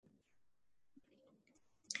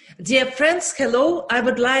Dear friends, hello. I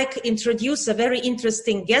would like to introduce a very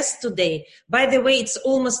interesting guest today. By the way, it's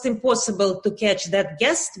almost impossible to catch that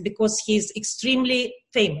guest because he is extremely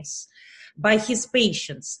famous by his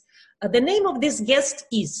patients. The name of this guest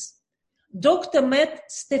is Dr. Matt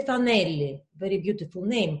Stefanelli. Very beautiful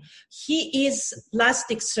name. He is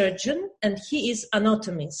plastic surgeon and he is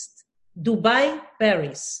anatomist. Dubai,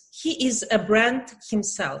 Paris. He is a brand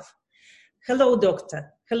himself. Hello,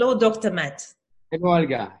 doctor. Hello, Dr. Matt. Hello,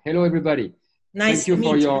 Olga. Hello, everybody. Nice Thank you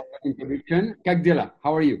for meet your introduction. Как дела?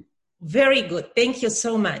 How are you? Very good. Thank you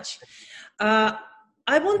so much.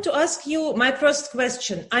 I want to ask you my first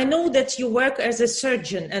question. I know that you work as a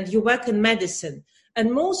surgeon and you work in medicine,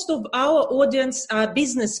 and most of our audience are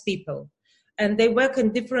business people, and they work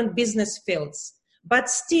in different business fields. But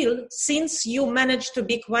still, since you managed to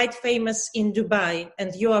be quite famous in Dubai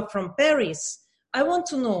and you are from Paris, I want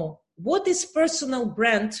to know, what is personal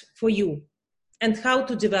brand for you and how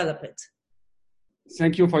to develop it?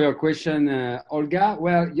 Thank you for your question, Olga.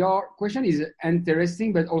 Well, your question is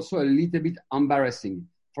interesting, but also a little bit embarrassing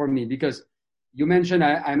for me because you mentioned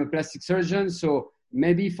I'm a plastic surgeon. So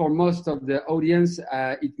maybe for most of the audience,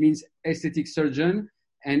 it means aesthetic surgeon.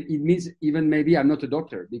 And it means even maybe I'm not a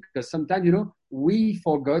doctor because sometimes, we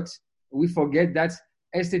forget that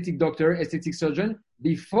aesthetic doctor, aesthetic surgeon,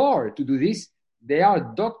 before to do this, they are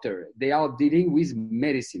doctor. They are dealing with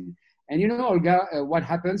medicine. And Olga, what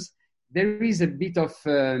happens? There is a bit of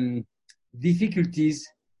difficulties,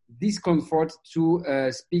 discomfort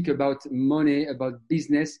to speak about money, about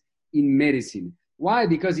business in medicine. Why?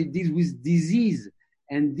 Because it deals with disease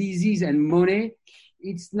and money.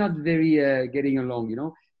 It's not very getting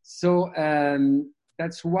along, So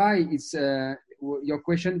that's why it's your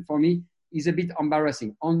question for me is a bit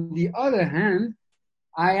embarrassing. On the other hand,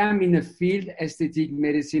 I am in a field, aesthetic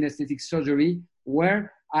medicine, aesthetic surgery,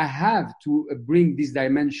 where I have to bring this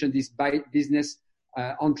dimension, this business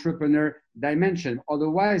entrepreneur dimension.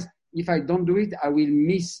 Otherwise, if I don't do it, I will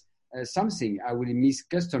miss something. I will miss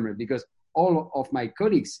customer because all of my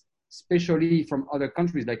colleagues, especially from other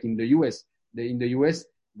countries like in the US,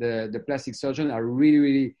 the plastic surgeons are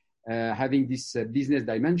really having this business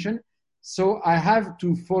dimension. So I have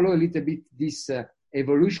to follow a little bit this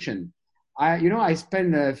evolution. I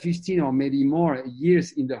spent 15 or maybe more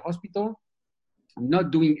years in the hospital. I'm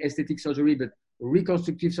not doing aesthetic surgery, but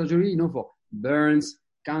reconstructive surgery, for burns,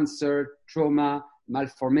 cancer, trauma,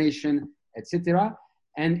 malformation, etc.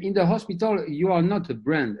 And in the hospital, you are not a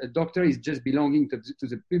brand. A doctor is just belonging to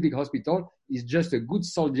the public hospital. He's just a good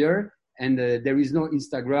soldier, and there is no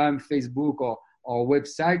Instagram, Facebook, or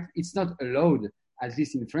website. It's not allowed, at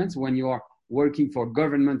least in France, when you are working for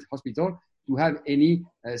government hospital, to have anything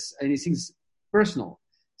personal.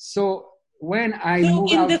 So when I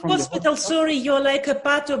move out from the hospital, sorry, you're like a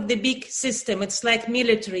part of the big system. It's like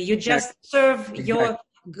military. You just serve your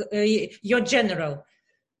general.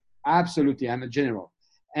 Absolutely, I'm a general.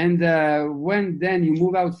 And when then you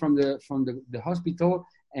move out from the hospital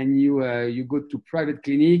and you go to private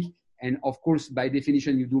clinic, and of course by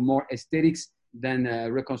definition you do more aesthetics than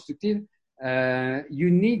reconstructive. You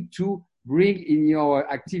need to bring in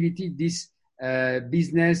your activity this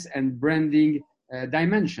business and branding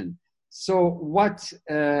dimension. So what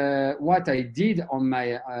I did on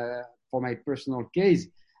my for my personal case,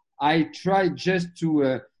 I tried just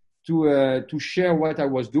to share what I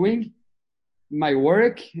was doing, my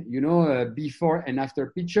work, before and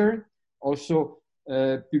after picture, also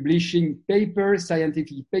publishing papers,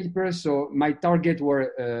 scientific papers. So my target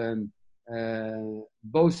were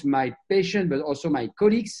both my patient but also my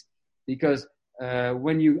colleagues, because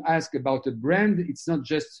when you ask about a brand, it's not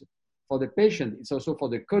just for the patient, it's also for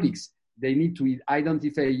the colleagues. They need to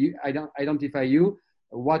identify you.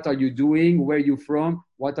 What are you doing? Where are you from?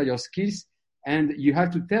 What are your skills? And you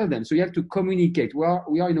have to tell them. So you have to communicate. We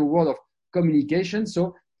are in a world of communication.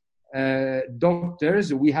 So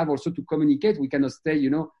doctors, we have also to communicate. We cannot stay,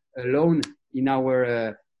 alone in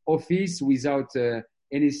our office without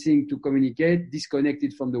anything to communicate,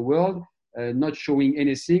 disconnected from the world, not showing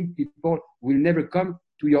anything. People will never come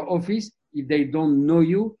to your office if they don't know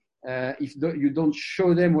you. If you don't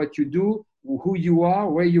show them what you do, who you are,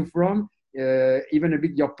 where you're from, even a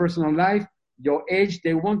bit your personal life, your age.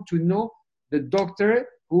 They want to know the doctor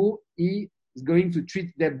who is going to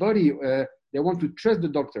treat their body. They want to trust the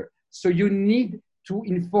doctor. So you need to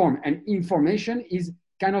inform, and information is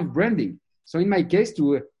kind of branding. So in my case,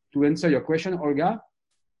 to answer your question, Olga,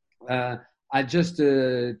 I just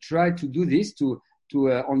try to do this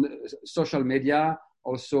on social media,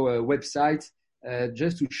 also websites,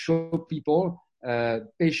 just to show people,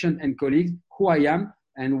 patient and colleagues, who I am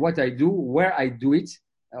and what I do, where I do it,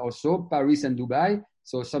 also Paris and Dubai,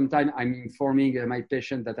 So sometimes I'm informing my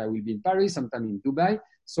patient that I will be in Paris, sometimes in Dubai.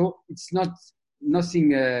 So it's nothing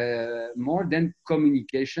more than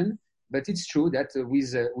communication. But it's true that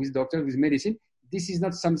with doctors, with medicine, this is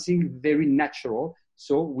not something very natural.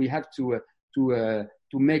 So we have to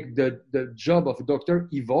make the job of a doctor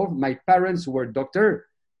evolve. My parents were doctor.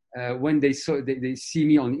 When they see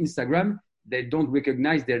me on Instagram, they don't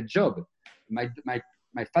recognize their job. My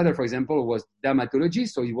father, for example, was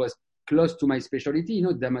dermatologist, so he was close to my specialty,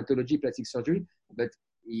 dermatology, plastic surgery, but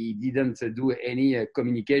he didn't do any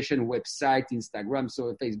communication, website, Instagram,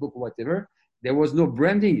 so Facebook, whatever. There was no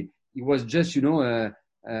branding. It was just, on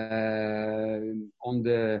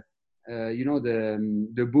the,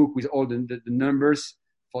 the book with all the numbers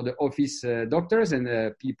for the office doctors,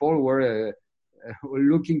 and people were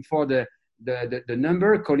looking for the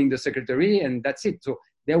number, calling the secretary, and that's it. So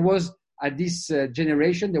there was, at this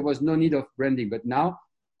generation, there was no need of branding. But now,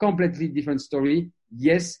 completely different story.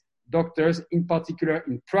 Yes, doctors, in particular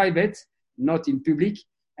in private, not in public,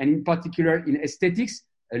 and in particular in aesthetics,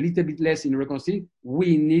 a little bit less in reconstruction,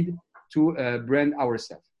 we need to brand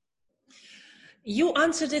ourselves. You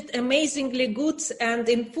answered it amazingly good and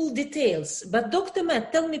in full details. But Dr.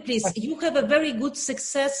 Matt, tell me please, you have a very good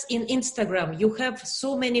success in Instagram. You have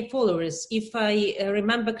so many followers. If I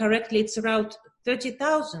remember correctly, it's around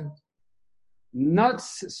 30,000. Not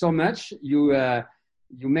so much. You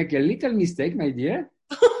make a little mistake, my dear.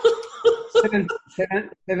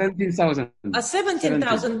 17,000.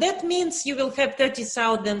 17,000. That means you will have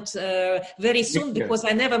 30,000 very soon, because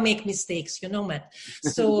I never make mistakes, Matt.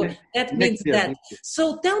 So that means that.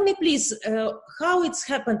 So tell me, please, how it's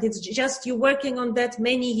happened. It's just you working on that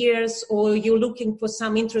many years, or you're looking for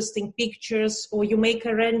some interesting pictures, or you make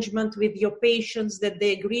arrangement with your patients that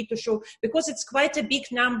they agree to show, because it's quite a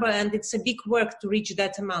big number and it's a big work to reach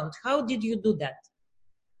that amount. How did you do that?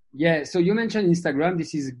 Yeah, so you mentioned Instagram.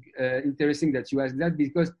 This is interesting that you asked that,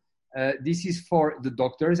 because this is for the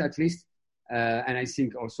doctors, at least, and I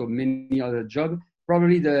think also many other jobs.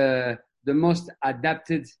 Probably the most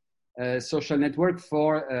adapted social network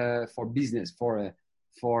for business, for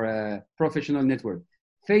professional network.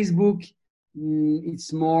 Facebook,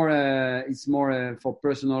 it's more for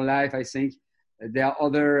personal life, I think. There are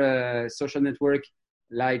other social network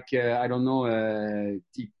like I don't know,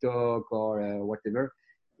 TikTok or whatever.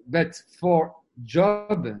 But for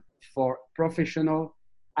job, for professional,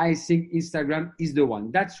 I think Instagram is the one.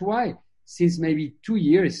 That's why, since maybe 2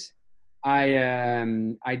 years,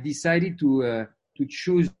 I decided to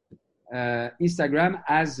choose Instagram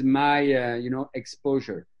as my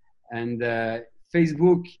exposure, and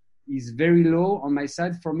Facebook is very low on my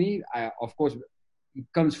side for me. Of course, it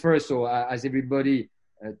comes first. So as everybody,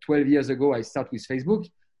 12 years ago, I start with Facebook,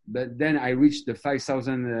 but then I reached the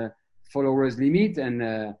 5,000 followers limit,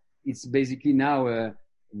 and it's basically now a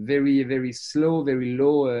very, very slow, very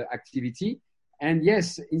low activity. And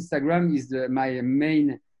yes, Instagram is my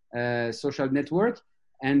main social network,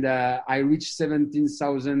 and I reached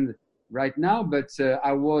 17,000 right now, but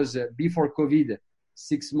I was, before COVID,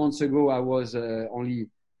 6 months ago, I was only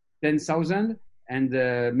 10,000, and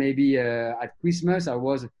maybe at Christmas, I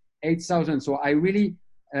was 8,000. So I really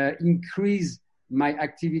increased my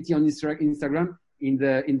activity on Instagram in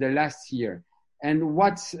the last year. And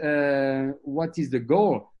what is the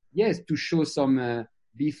goal? Yes, to show some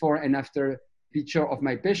before and after picture of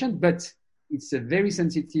my patient, but it's a very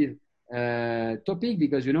sensitive topic,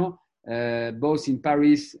 because both in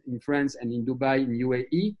Paris, in France, and in Dubai, in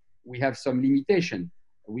UAE, we have some limitation.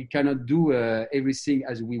 We cannot do everything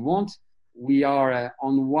as we want. We are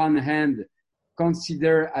on one hand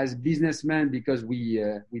considered as businessmen because we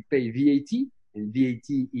pay VAT, and VAT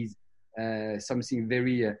is something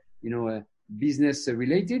very business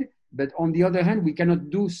related. But on the other hand, we cannot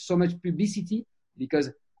do so much publicity,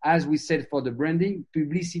 because, as we said, for the branding,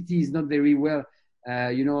 publicity is not very well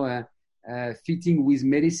fitting with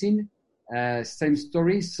medicine. Same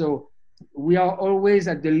story. So we are always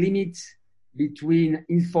at the limit between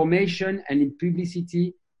information and in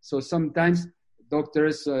publicity. So sometimes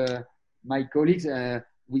doctors, my colleagues,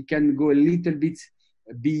 we can go a little bit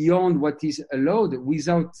beyond what is allowed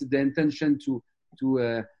without the intention to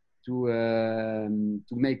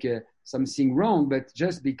make something wrong, but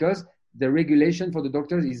just because the regulation for the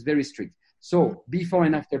doctors is very strict. So before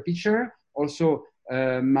and after picture, also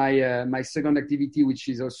my second activity, which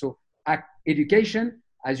is also education.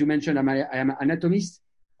 As you mentioned, I am an anatomist.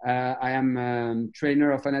 I am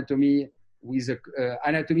trainer of anatomy with an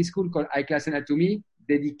anatomy school called iClass Anatomy,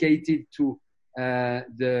 dedicated to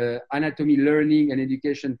the anatomy learning and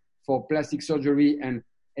education for plastic surgery and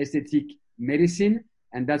aesthetic medicine.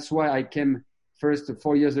 And that's why I came first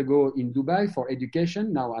 4 years ago in Dubai for education.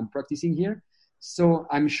 Now I'm practicing here. So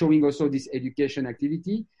I'm showing also this education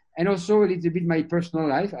activity and also a little bit my personal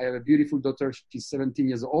life. I have a beautiful daughter. She's 17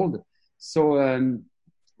 years old. So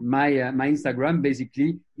my Instagram basically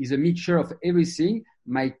is a mixture of everything,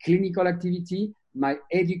 my clinical activity, my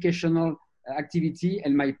educational activity,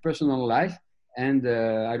 and my personal life. And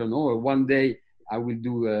I don't know, one day I will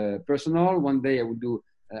do personal, one day I will do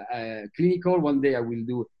clinical, one day I will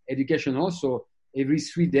do educational. So every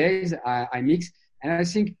 3 days I mix. And I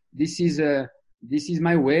think this is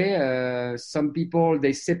my way. Some people,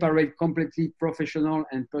 they separate completely professional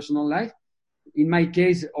and personal life. In my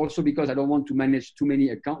case, also because I don't want to manage too many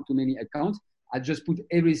accounts, I just put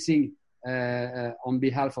everything on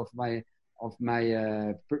behalf of my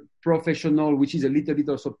professional, which is a little bit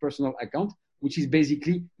also personal account, which is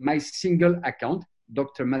basically my single account,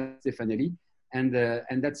 Dr. Matt Stefanelli, and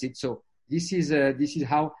that's it. So this is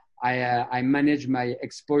how I manage my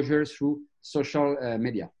exposure through social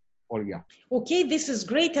media. Olga. Okay, this is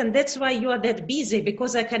great, and that's why you are that busy,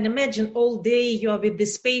 because I can imagine all day you are with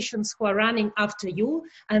these patients who are running after you,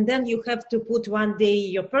 and then you have to put one day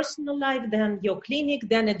your personal life, then your clinic,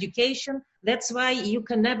 then education. That's why you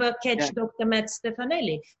can never catch Dr. Matt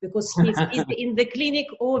Stefanelli, because he's in the clinic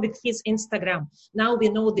or with his Instagram. Now we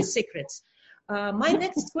know the secrets. My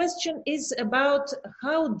next question is about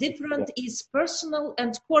how different is personal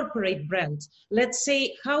and corporate brand. Let's say,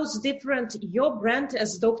 how's different your brand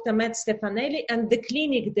as Dr. Matt Stefanelli and the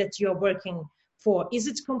clinic that you're working for? Is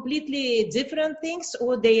it completely different things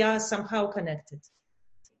or they are somehow connected?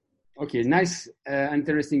 Okay, nice,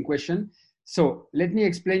 interesting question. So let me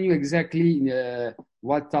explain you exactly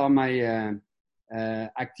what are my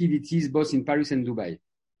activities both in Paris and Dubai.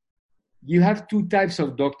 You have two types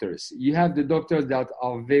of doctors. You have the doctors that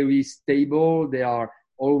are very stable. They are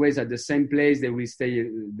always at the same place. They will stay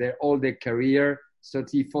there all their career,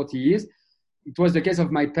 30, 40 years. It was the case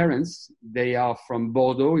of my parents. They are from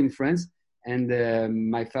Bordeaux in France. And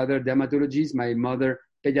my father, dermatologist, my mother,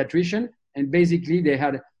 pediatrician. And basically, they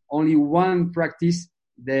had only one practice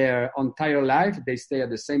their entire life. They stay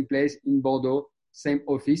at the same place in Bordeaux, same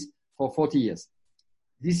office for 40 years.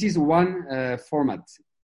 This is one format.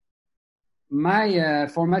 My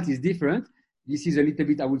format is different. This is a little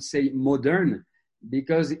bit, I would say, modern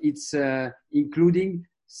because it's including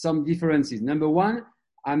some differences. Number one,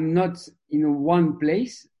 I'm not in one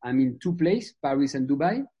place. I'm in two places, Paris and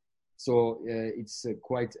Dubai. So it's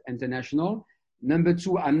quite international. Number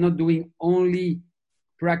two, I'm not doing only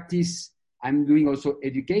practice. I'm doing also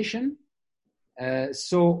education.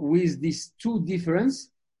 So with these two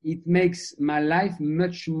differences, it makes my life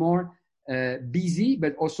much more busy,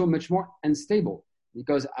 but also much more unstable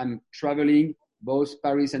because I'm traveling both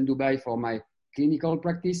Paris and Dubai for my clinical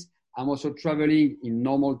practice. I'm also traveling in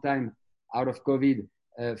normal time out of COVID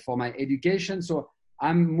for my education. So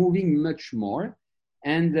I'm moving much more.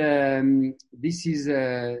 And this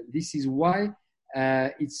is why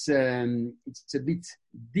it's a bit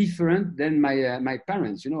different than my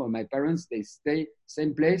parents. You know, my parents, they stay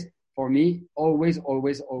same place. For me, always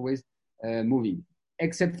moving.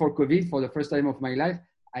 Except for COVID, for the first time of my life,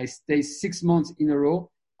 I stay 6 months in a row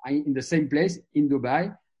in the same place in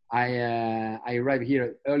Dubai. I arrived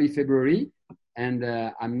here early February, and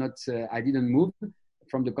I didn't move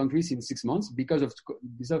from the country since 6 months because of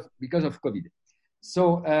COVID.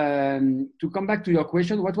 So to come back to your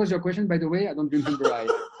question, what was your question, by the way? I don't remember.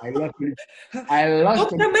 I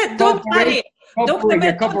lost. Dr. Matt, don't worry. Dr.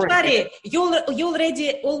 Matt, don't worry. You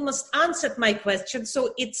already almost answered my question,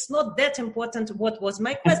 so it's not that important what was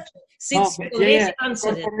my question, since you already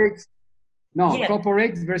answered it.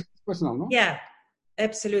 Corporate versus personal, no? Yeah,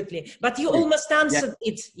 absolutely. But you almost answered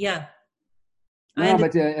it, yeah. No,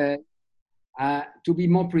 but to be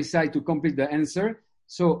more precise, to complete the answer,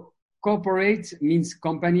 so corporate means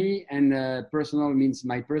company and personal means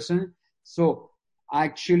my person. So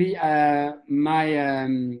actually, my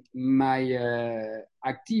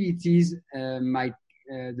activities,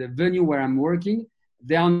 the venue where I'm working,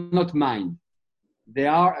 they are not mine. They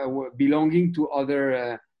are belonging to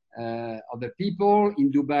other people.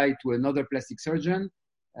 In Dubai, to another plastic surgeon,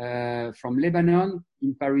 from Lebanon,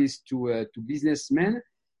 in Paris to businessmen.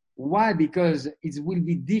 Why? Because it will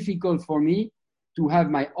be difficult for me to have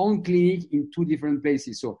my own clinic in two different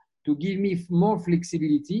places. So to give me more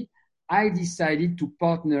flexibility, I decided to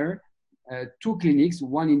partner two clinics,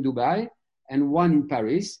 one in Dubai and one in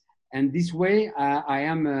Paris. And this way,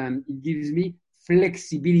 it gives me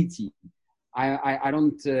flexibility. I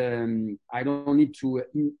don't need to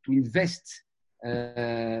invest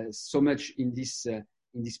so much in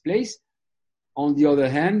this place. On the other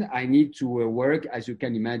hand, I need to work, as you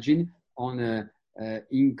can imagine, on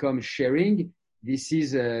income sharing. This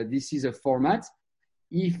is a format.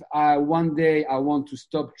 If one day I want to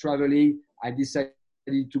stop traveling, I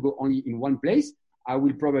decided to go only in one place, I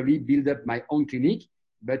will probably build up my own clinic.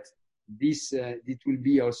 But this it will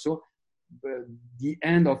be also the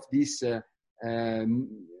end of this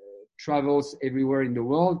travels everywhere in the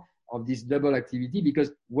world, of this double activity, because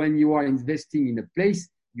when you are investing in a place,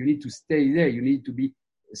 you need to stay there. You need to be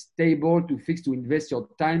stable, to invest your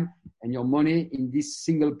time and your money in this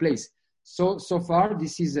single place. So far,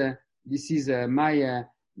 this is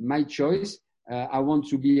my choice. I want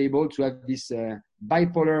to be able to have this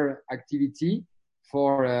bipolar activity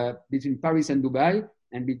for between Paris and Dubai,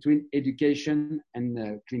 and between education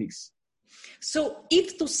and clinics. So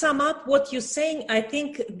if to sum up what you're saying, I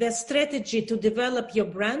think the strategy to develop your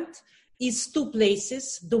brand is two places,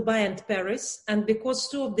 Dubai and Paris. And because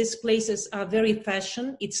two of these places are very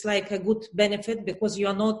fashion, it's like a good benefit, because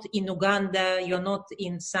you're not in Uganda, you're not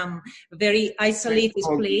in some very isolated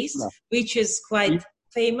place, which is quite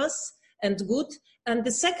famous and good. And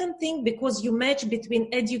the second thing, because you match between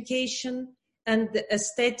education and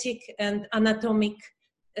aesthetic and anatomic,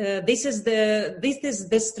 this is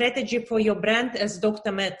the strategy for your brand as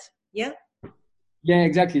Dr. Med. Yeah. Yeah,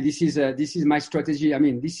 exactly. This is my strategy. I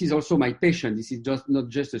mean, this is also my passion. This is just not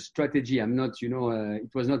just a strategy. I'm not,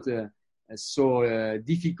 it was not so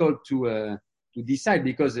difficult to decide,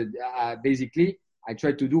 because basically I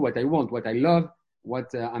try to do what I want, what I love,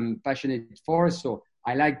 what I'm passionate for. So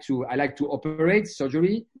I like to operate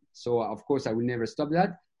surgery. So of course I will never stop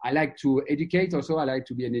that. I like to educate also. I like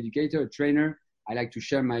to be an educator, a trainer. I like to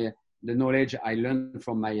share the knowledge I learned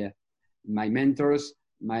from my mentors,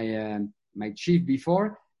 my chief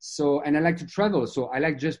before. So, and I like to travel. So I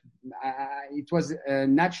like it was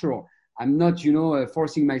natural. I'm not,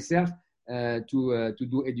 forcing myself to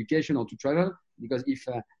do education or to travel, because if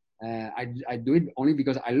I do it only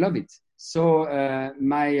because I love it. So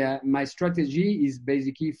my strategy is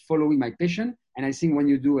basically following my passion. And I think when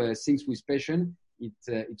you do things with passion,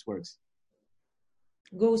 it works.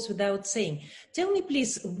 Goes without saying. Tell me,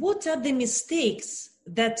 please, what are the mistakes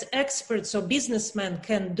that experts or businessmen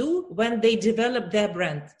can do when they develop their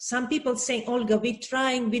brand? Some people say, Olga, we're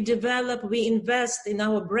trying, we develop, we invest in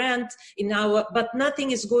our brand, but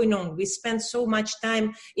nothing is going on. We spend so much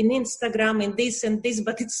time in Instagram, in this and this,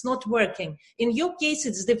 but it's not working. In your case,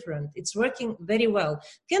 it's different. It's working very well.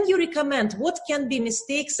 Can you recommend what can be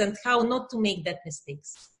mistakes and how not to make that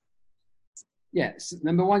mistakes? Yes.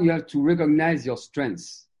 Number one, you have to recognize your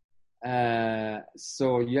strengths.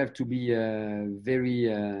 So you have to be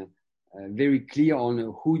very clear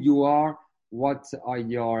on who you are, what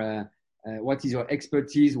is your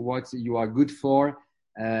expertise, what you are good for,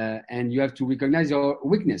 and you have to recognize your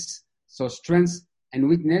weakness. So strengths and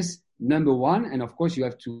weakness, number one, and of course you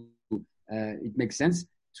have to. It makes sense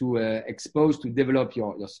to develop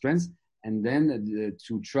your strengths, and then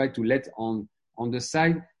to try to let on the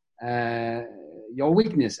side your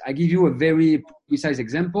weakness. I give you a very precise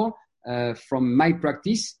example from my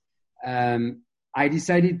practice. I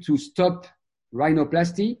decided to stop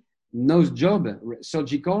rhinoplasty, nose job,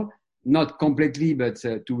 surgical, not completely, but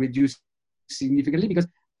to reduce significantly, because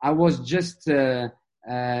I was just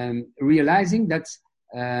realizing that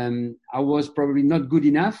I was probably not good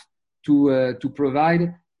enough to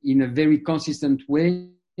provide in a very consistent way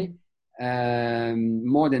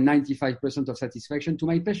more than 95% of satisfaction to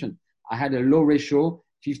my patient. I had a low ratio,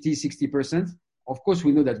 50, 60%. Of course,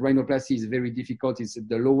 we know that rhinoplasty is very difficult. It's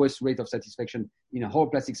the lowest rate of satisfaction in a whole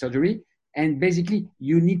plastic surgery. And basically,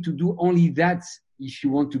 you need to do only that if you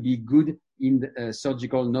want to be good in the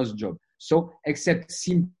surgical nose job. So, except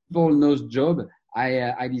simple nose job,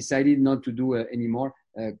 I decided not to do any more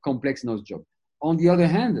complex nose job. On the other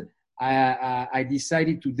hand, I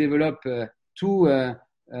decided to develop two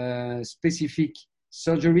specific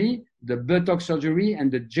surgery, the buttock surgery and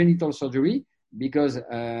the genital surgery, because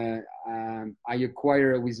I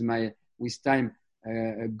acquire with time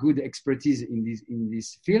a good expertise in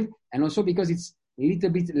this field, and also because it's a little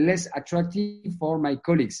bit less attractive for my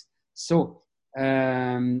colleagues. So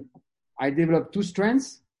I developed two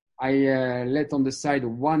strengths. I let on the side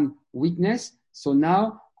one weakness. So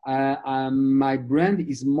now my brand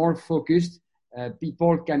is more focused.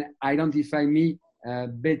 People can identify me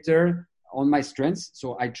better on my strengths.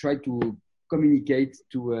 So I try to communicate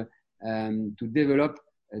to develop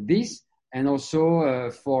this, and also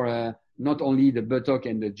for not only the buttock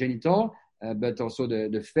and the genital, but also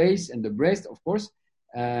the face and the breast, of course.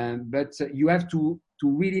 But you have to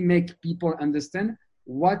really make people understand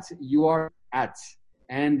what you are at.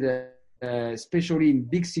 And especially in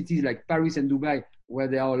big cities like Paris and Dubai, where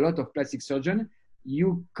there are a lot of plastic surgeons,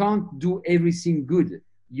 you can't do everything good.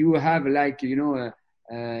 You have like,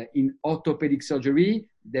 in orthopedic surgery,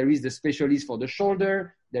 there is the specialist for the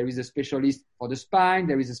shoulder, there is a specialist for the spine,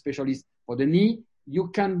 there is a specialist for the knee. You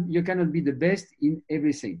cannot be the best in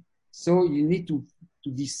everything. So you need to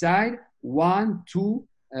decide one, two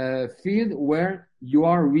field where you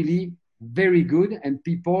are really very good, and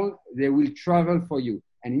people, they will travel for you.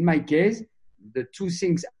 And in my case, the two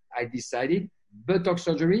things I decided: buttock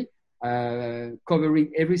surgery,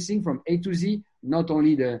 covering everything from A to Z, not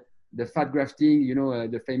only the fat grafting,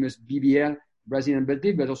 the famous BBL, Brazilian butt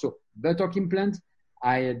lift, but also buttock implant.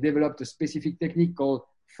 I developed a specific technique called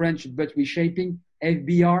French butt reshaping,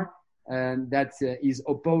 FBR, that is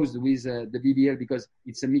opposed with the BBL because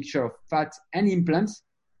it's a mixture of fat and implants.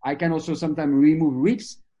 I can also sometimes remove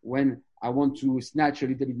ribs when I want to snatch a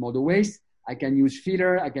little bit more the waist. I can use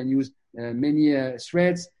filler. I can use many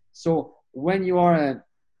threads. So when you are an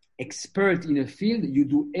expert in a field, you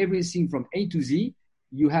do everything from A to Z.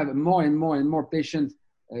 You have more and more and more patients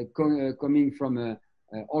coming from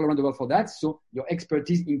all around the world for that. So your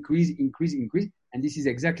expertise increase. And this is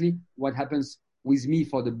exactly what happens with me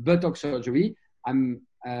for the buttock surgery. I'm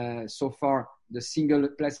so far the single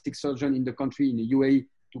plastic surgeon in the country, in the UAE,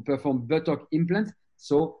 to perform buttock implant.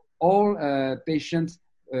 So all patients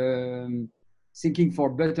thinking for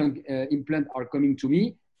buttock implant are coming to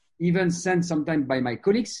me, even sent sometimes by my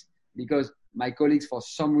colleagues, because my colleagues for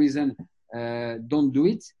some reason don't do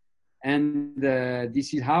it. And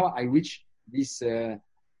this is how I reach this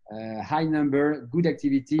high number, good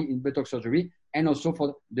activity in buttock surgery, and also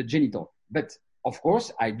for the genital. But of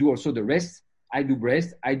course, I do also the rest. I do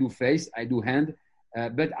breast, I do face, I do hand,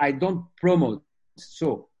 but I don't promote.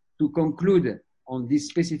 So to conclude on this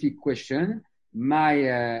specific question,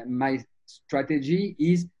 my strategy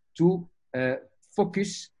is to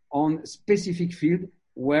focus on specific field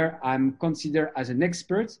where I'm considered as an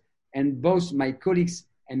expert, and both my colleagues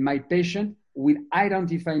and my patient will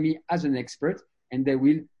identify me as an expert, and they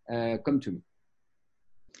will come to me.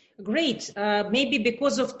 Great. Maybe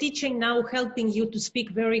because of teaching now helping you to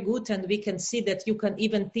speak very good, and we can see that you can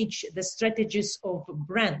even teach the strategies of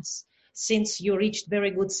brands, since you reached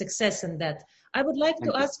very good success in that. I would like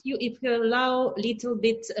to ask you, if you allow, a little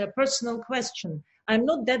bit personal question. I'm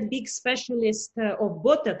not that big specialist of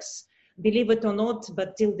Botox, believe it or not,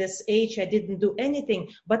 but till this age I didn't do anything.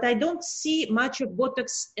 But I don't see much of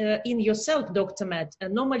Botox in yourself, Dr. Matt.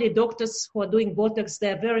 And normally doctors who are doing Botox,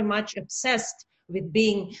 they're very much obsessed with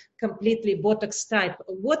being completely Botox type.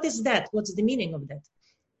 What is that? What's the meaning of that?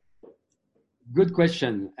 Good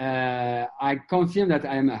question. I confirm that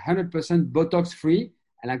I am 100% Botox free,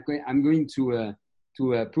 and I'm going to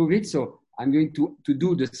prove it. So I'm going to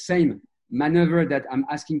do the same maneuver that I'm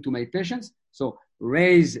asking to my patients. So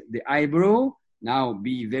raise the eyebrow, now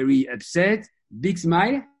be very upset, big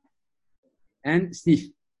smile, and sniff.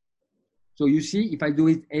 So you see, if I do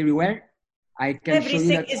it everywhere, I can everything show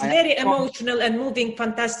you that is very emotional and moving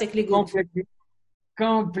fantastically good.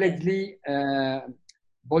 Completely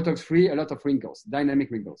Botox free, a lot of wrinkles,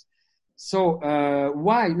 dynamic wrinkles. So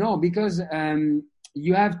why? No, because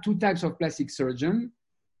you have two types of plastic surgeon.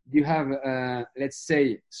 You have, let's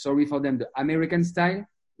say, sorry for them, the American style,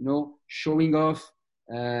 showing off,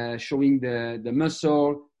 showing the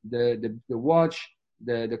muscle, the watch,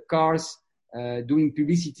 the cars, doing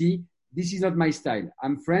publicity. This is not my style.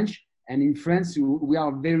 I'm French, and in France we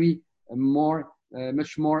are very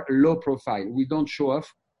much more low profile. We don't show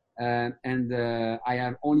off, and I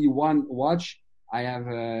have only one watch. I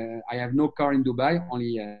have no car in Dubai,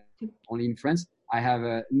 only in France. I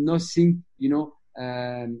have nothing,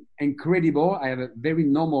 incredible. I have a very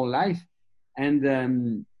normal life,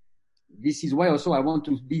 and this is why also I want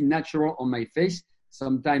to be natural on my face.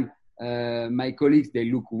 Sometimes my colleagues,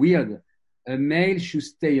 they look weird. A male should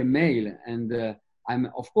stay a male, and I'm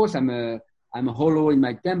hollow in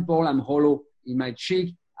my temple. I'm hollow in my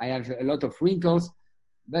cheek. I have a lot of wrinkles,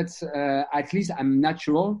 but at least I'm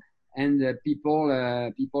natural, and people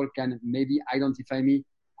can maybe identify me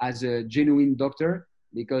as a genuine doctor.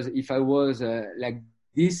 Because if I was like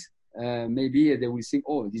this, maybe they will think,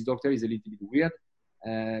 oh, this doctor is a little bit weird.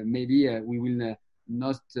 Maybe we will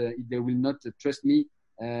they will not trust me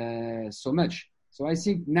so much. So I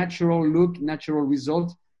think natural look, natural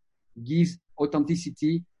result gives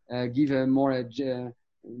authenticity,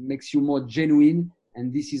 makes you more genuine,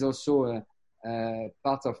 and this is also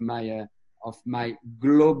part of my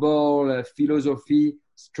global philosophy,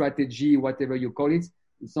 strategy, whatever you call it.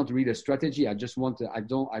 It's not really a strategy. I don't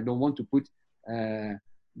want to put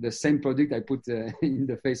the same product I put in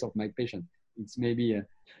the face of my patient. It's maybe a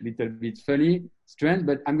little bit funny, strange,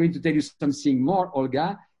 but I'm going to tell you something more,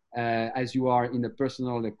 Olga. as you are in a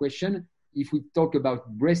personal question, if we talk about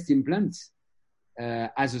breast implants,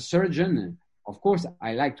 as a surgeon, of course,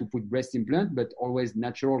 I like to put breast implant, but always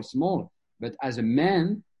natural, small. But as a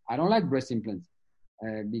man, I don't like breast implants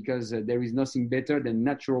because there is nothing better than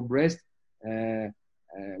natural breast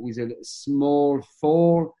with a small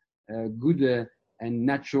fall, good and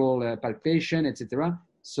natural palpation, etc.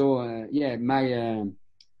 So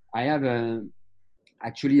I have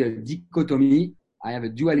actually a dichotomy. I have a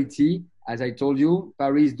duality, as I told you,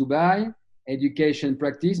 Paris, Dubai, education,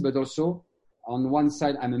 practice, but also on one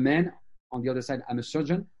side I'm a man, on the other side I'm a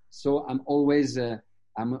surgeon. So I'm always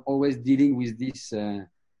dealing with this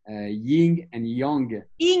yin and yang.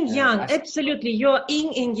 Yin yang, absolutely. You're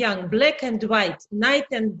yin and yang, black and white, night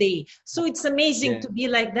and day. So it's amazing to be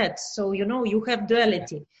like that. So, you have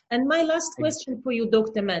duality. And my last question for you,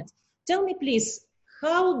 Dr. Matt, tell me, please,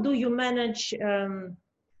 how do you manage,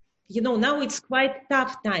 now it's quite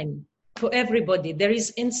tough time for everybody. There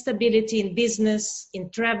is instability in business, in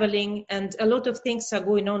traveling, and a lot of things are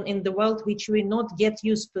going on in the world which we not get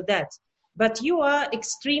used to that. But you are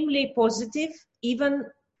extremely positive, even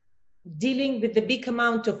dealing with the big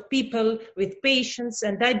amount of people, with patients.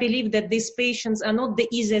 And I believe that these patients are not the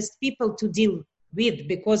easiest people to deal with,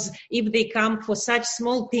 because if they come for such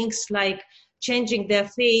small things like changing their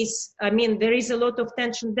face, there is a lot of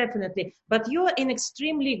tension, definitely. But you're in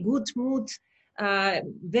extremely good mood,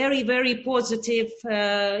 very, very positive,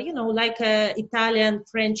 like an Italian,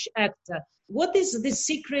 French actor. What is the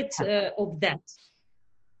secret of that?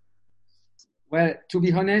 Well, to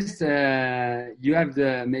be honest, you have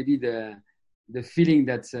maybe the feeling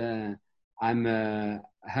that I'm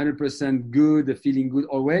 100% good, feeling good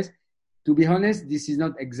always. To be honest, this is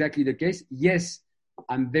not exactly the case. Yes,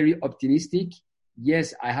 I'm very optimistic.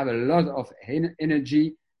 Yes, I have a lot of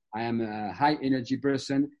energy. I am a high energy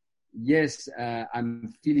person. Yes,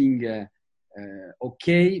 I'm feeling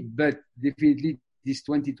okay, but definitely this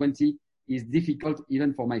 2020 is difficult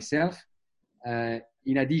even for myself.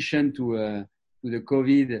 In addition to the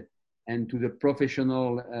COVID and to the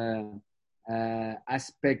professional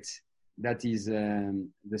aspect that is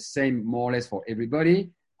the same more or less for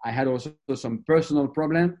everybody. I had also some personal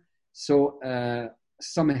problem. So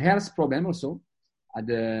some health problem also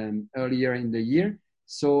earlier in the year.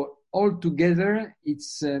 So altogether, it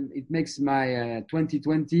makes my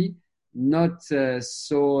 2020 not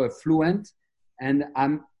so fluent, and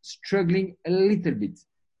I'm struggling a little bit.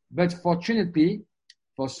 But fortunately,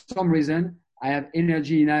 for some reason, I have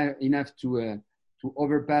energy enough to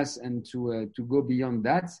overpass and to go beyond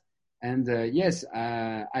that. And yes,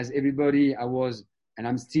 as everybody, I was, and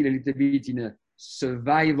I'm still a little bit in a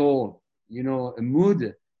survival, a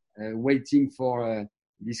mood, waiting for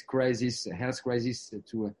this crisis, health crisis,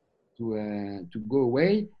 to go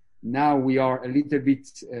away. Now we are a little bit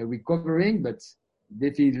recovering, but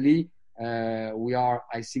definitely we are,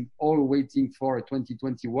 I think, all waiting for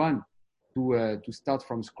 2021 to start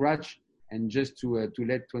from scratch and just to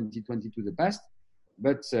let 2020 to the past.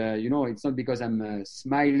 But it's not because I'm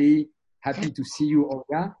smiley, happy to see you,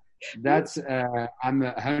 Olga, that I'm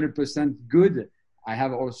 100% good. I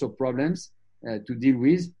have also problems to deal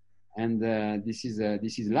with, and this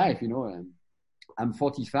is life. I'm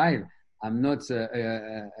 45. I'm not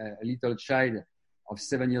a little child of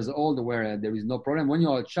 7 years old where there is no problem. When you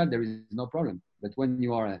are a child, there is no problem. But when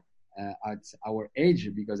you are at our age,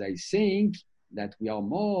 because I think that we are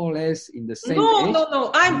more or less in the same age.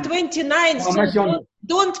 No. I'm 29, so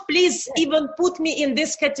don't please even put me in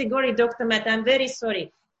this category, Dr. Matt. I'm very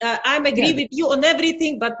sorry. I'm agree with you on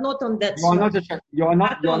everything, but not on that. You are not a child. You are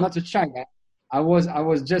not a child. I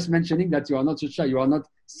was just mentioning that you are not a child. You are not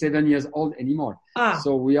 7 years old anymore.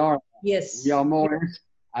 So we are. Yes. We are more or less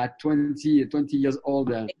at 20 years old.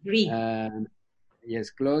 Agree. Yes,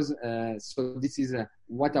 close. So this is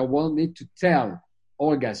what I wanted to tell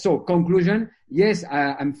Olga. So conclusion, yes,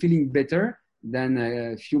 I'm feeling better than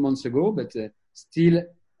a few months ago, but still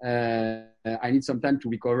I need some time to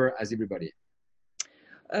recover as everybody.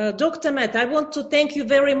 Dr. Matt, I want to thank you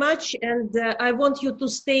very much, and I want you to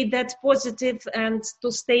stay that positive and to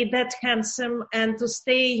stay that handsome and to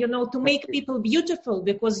stay, to make people beautiful,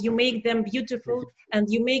 because you make them beautiful and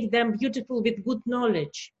you make them beautiful with good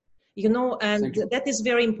knowledge, and that is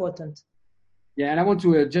very important. Yeah, and I want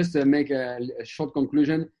to just make a short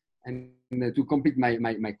conclusion and to complete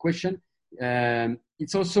my question.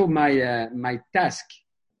 It's also my task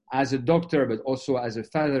as a doctor, but also as a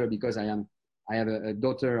father, because I have a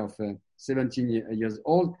daughter of 17 years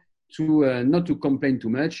old, to not to complain too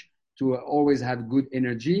much, to always have good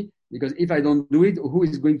energy, because if I don't do it, who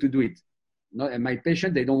is going to do it? My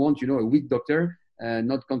patient, they don't want, a weak doctor,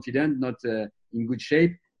 not confident, not in good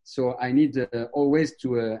shape. So I need always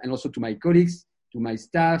to, and also to my colleagues, to my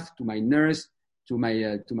staff, to my nurse, to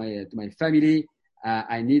my family.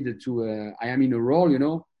 I need to. I am in a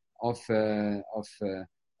role, of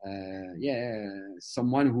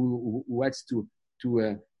someone who wants to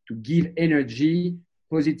give energy,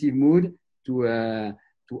 positive mood, to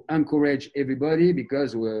encourage everybody,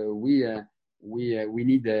 because we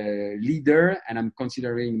need a leader, and I'm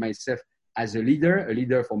considering myself as a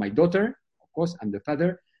leader for my daughter. Of course, I'm the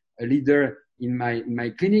father, a leader in my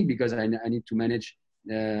clinic, because I need to manage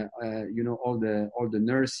all the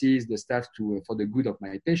nurses, the staff, for the good of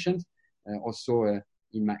my patients. Also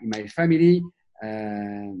in my family.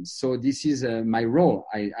 So this is my role.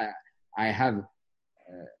 I have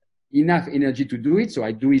enough energy to do it, so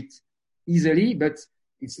I do it easily. But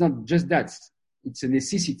it's not just that; it's a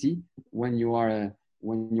necessity when you are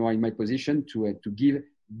in my position to give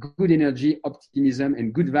good energy, optimism,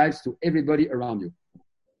 and good vibes to everybody around you.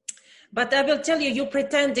 But I will tell you, you're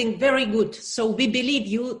pretending very good. So we believe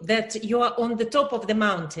you that you are on the top of the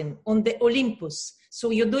mountain, on the Olympus. So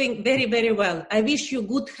you're doing very, very well. I wish you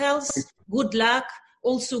good health, good luck,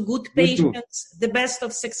 also good patience, the best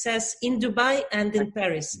of success in Dubai and in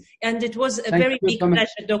Paris. And it was a very big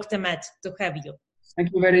pleasure, Dr. Matt, to have you. Thank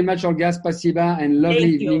you very much, Olga. Spasiba, and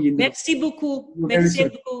lovely evening. Merci beaucoup. Merci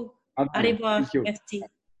beaucoup. Au revoir. Merci.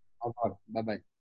 Au revoir. Bye-bye.